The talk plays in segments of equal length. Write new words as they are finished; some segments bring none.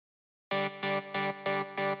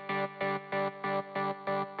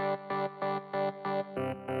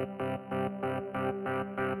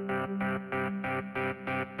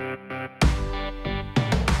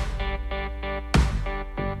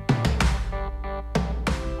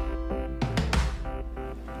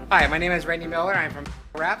Hi, my name is Randy Miller. I'm from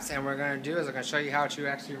Wraps, and what we're going to do is I'm going to show you how to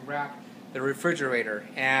actually wrap the refrigerator,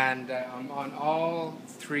 and on all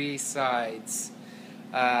three sides.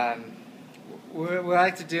 What we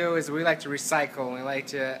like to do is we like to recycle. We like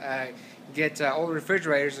to get old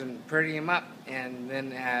refrigerators and pretty them up, and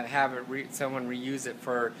then have someone reuse it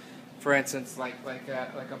for instance, like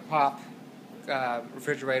a pop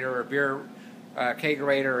refrigerator or beer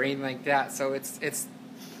kegerator or anything like that. So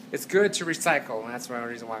it's good to recycle, and that's one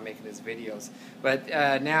reason why I'm making these videos. But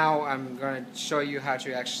now I'm going to show you how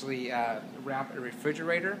to actually wrap a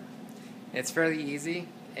refrigerator. It's fairly easy,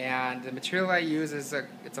 and the material I use is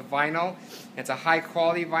it's a vinyl. It's a high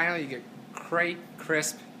quality vinyl. You get great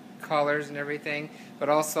crisp colors and everything, but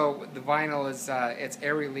also the vinyl is it's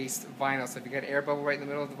air released vinyl. So if you get an air bubble right in the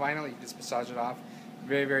middle of the vinyl, you can just massage it off.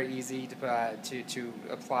 Very easy to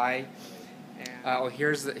apply. And,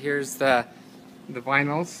 here's the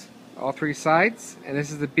vinyls, all three sides, and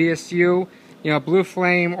this is the BSU, blue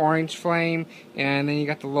flame, orange flame, and then you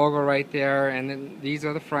got the logo right there, and then these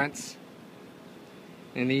are the fronts,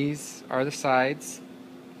 and these are the sides.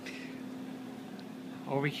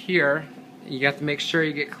 Over here, you have to make sure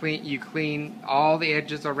you clean all the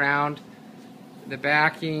edges around the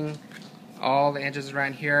backing, all the edges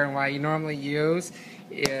around here, and what you normally use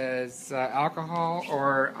is alcohol,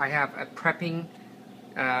 or I have a prepping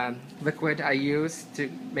liquid I use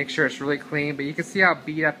to make sure it's really clean. But you can see how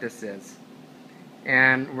beat up this is,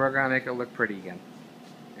 and we're going to make it look pretty again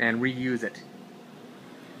and reuse it.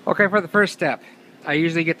 Okay, for the first step, I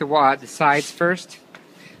usually get the sides first.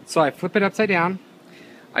 So I flip it upside down,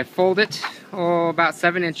 I fold it about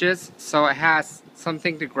 7 inches so it has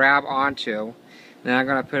something to grab onto. Then I'm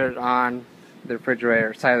going to put it on the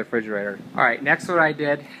refrigerator, side of the refrigerator. Alright, next what I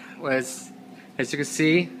did was, as you can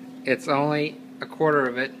see, it's only a quarter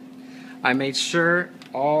of it. I made sure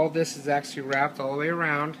all this is actually wrapped all the way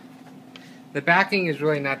around. The backing is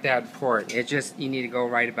really not that important. It's just you need to go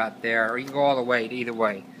right about there, or you can go all the way, either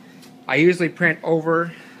way. I usually print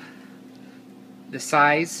over the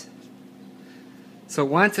size. So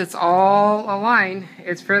once it's all aligned,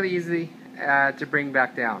 it's fairly easy to bring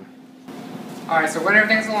back down. Alright, so when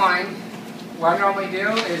everything's aligned, what I normally do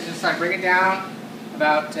is just I bring it down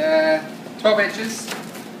about 12 inches.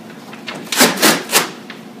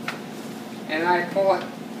 And I pull it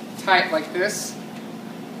tight like this,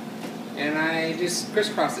 and I just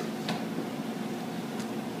crisscross it.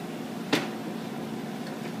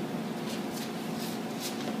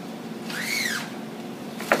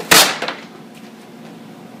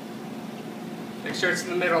 Make sure it's in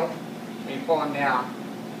the middle when you pull them down.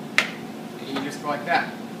 And you just go like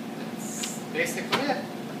that. That's basically it.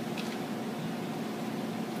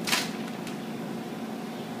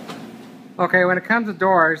 Okay, when it comes to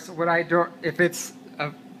doors, what I do, if it's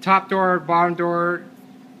a top door, bottom door,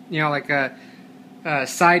 like a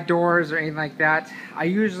side doors or anything like that, I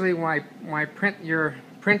usually, when I print your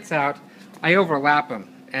prints out, I overlap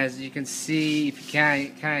them. As you can see, if you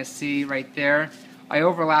can kind of see right there, I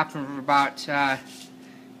overlap them about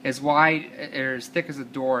as wide or as thick as a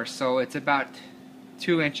door, so it's about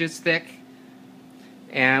 2 inches thick.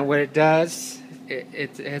 And what it does,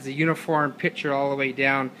 it has a uniform picture all the way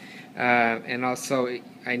down. And also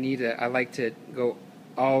I like to go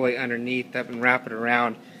all the way underneath up and wrap it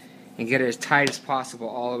around and get it as tight as possible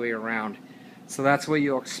all the way around. So that's what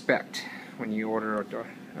you'll expect when you order a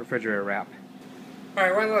refrigerator wrap.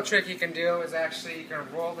 Alright, one little trick you can do is actually you can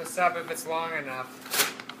roll this up if it's long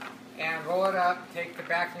enough, and roll it up, take the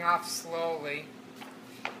backing off slowly,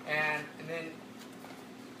 and then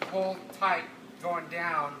hold tight going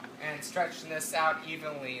down and stretching this out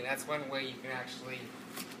evenly. And that's one way you can actually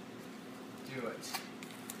do it.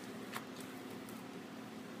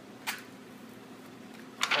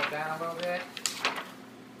 Pull down a little bit,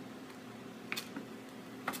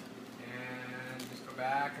 and just go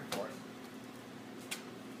back and forth.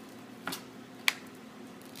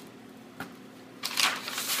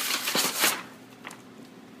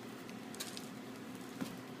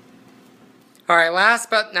 Alright, last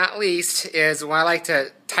but not least is when I like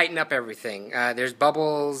to tighten up everything. There's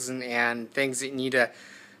bubbles and things that you need to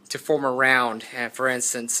form around. And for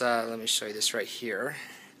instance, let me show you this right here.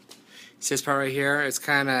 See this part right here? It's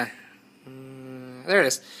kind of, there it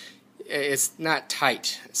is. It's not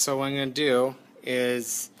tight. So what I'm going to do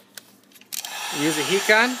is use a heat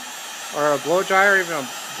gun or a blow dryer or even a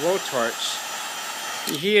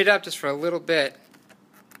blowtorch. You heat it up just for a little bit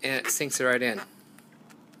and it sinks it right in.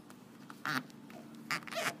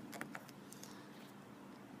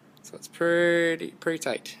 So it's pretty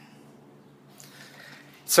tight.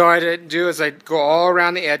 So what I do is I go all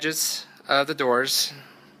around the edges of the doors,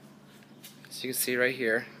 as you can see right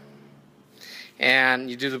here. and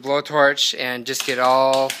you do the blowtorch and just get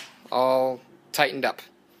all tightened up.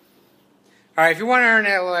 Alright, if you want to earn a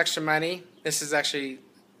little extra money, this is actually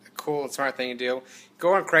a cool and smart thing to do.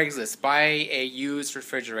 Go on Craigslist, buy a used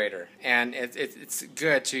refrigerator, and it's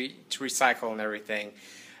good to recycle and everything.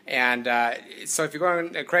 And so if you go on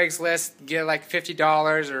Craigslist, get like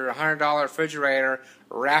 $50 or $100 refrigerator,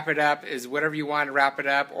 wrap it up is whatever you want to wrap it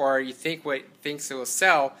up, or you think what thinks it will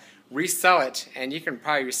sell, resell it, and you can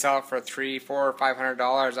probably resell it for $300, $400, or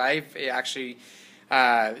 $500. I've actually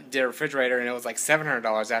did a refrigerator and it was like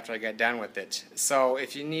 $700 after I got done with it. So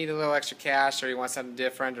if you need a little extra cash or you want something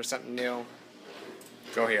different or something new,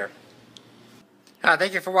 go here.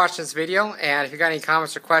 Thank you for watching this video, and if you got any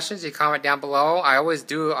comments or questions, you comment down below. I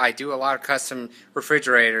do a lot of custom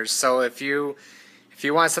refrigerators, so if you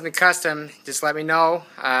want something custom, just let me know.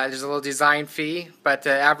 There's a little design fee, but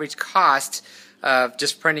the average cost of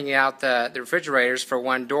just printing out the refrigerators for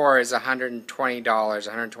one door is $120,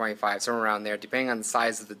 $125, somewhere around there, depending on the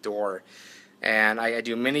size of the door. And I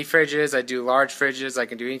do mini fridges, I do large fridges, I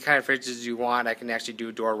can do any kind of fridges you want. I can actually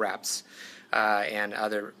do door wraps and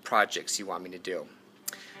other projects you want me to do.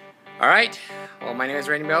 Alright, well, my name is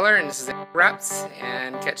Randy Miller, and this is Wraps,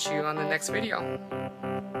 and catch you on the next video.